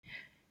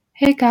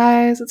Hey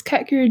guys, it's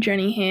Cat Guru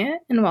Jenny here,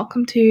 and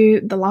welcome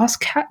to the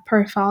last cat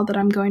profile that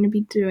I'm going to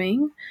be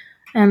doing.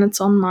 And it's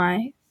on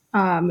my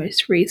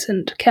most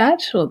recent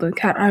cat, or the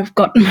cat I've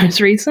got most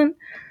recent,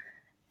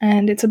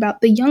 and it's about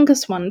the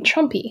youngest one,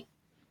 Chompy.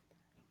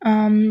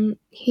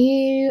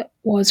 He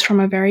was from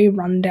a very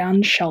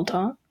rundown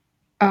shelter,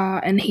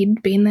 and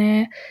he'd been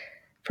there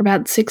for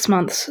about 6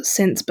 months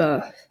since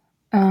birth.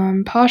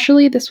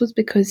 Partially, this was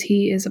because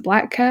he is a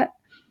black cat,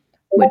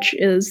 which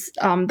is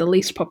the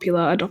least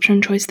popular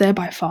adoption choice there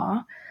by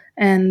far,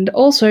 and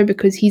also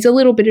because he's a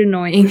little bit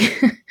annoying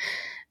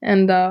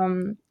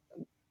and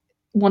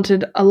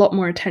wanted a lot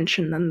more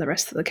attention than the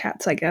rest of the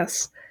cats, I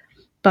guess.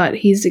 But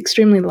he's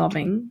extremely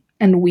loving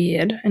and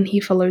weird, and he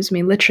follows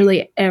me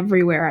literally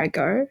everywhere I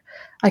go.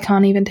 I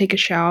can't even take a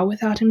shower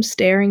without him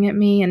staring at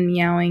me and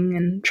meowing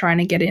and trying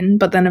to get in.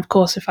 But then, of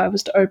course, if I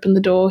was to open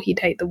the door, he'd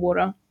hate the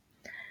water.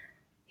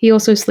 He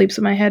also sleeps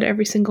at my head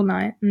every single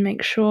night and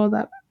makes sure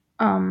that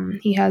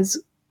he has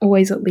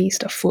always at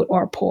least a foot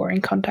or a paw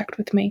in contact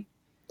with me.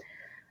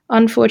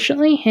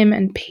 Unfortunately, him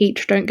and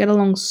Peach don't get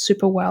along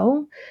super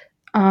well.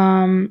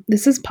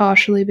 This is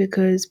partially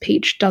because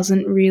Peach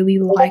doesn't really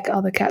like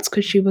other cats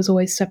because she was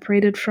always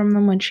separated from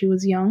them when she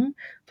was young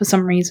for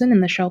some reason in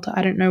the shelter.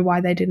 I don't know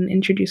why they didn't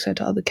introduce her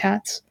to other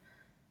cats.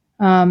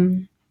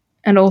 And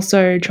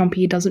also,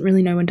 Chompy doesn't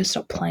really know when to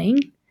stop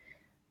playing,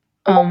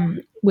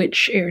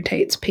 which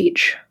irritates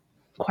Peach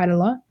quite a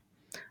lot.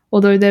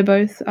 Although they're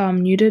both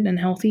neutered and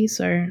healthy,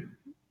 so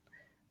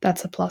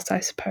that's a plus, I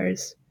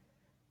suppose.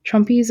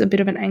 Chompy's a bit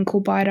of an ankle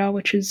biter,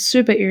 which is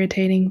super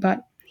irritating,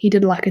 but he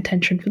did lack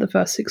attention for the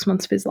first 6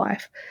 months of his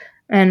life,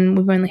 and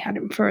we've only had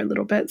him for a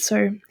little bit,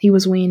 so he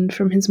was weaned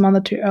from his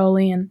mother too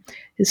early and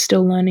is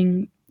still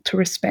learning to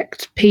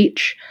respect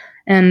Peach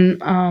and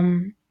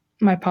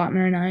my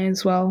partner and I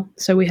as well,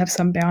 so we have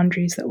some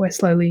boundaries that we're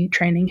slowly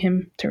training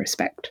him to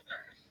respect.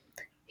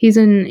 He's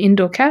an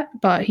indoor cat,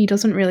 but he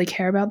doesn't really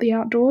care about the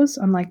outdoors,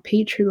 unlike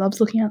Peach, who loves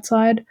looking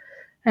outside.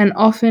 And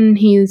often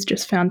he's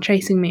just found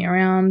chasing me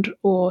around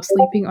or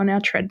sleeping on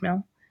our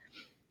treadmill.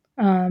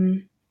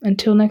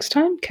 Until next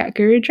time, Cat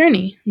Guru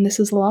Journey. And this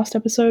is the last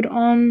episode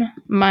on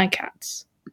my cats.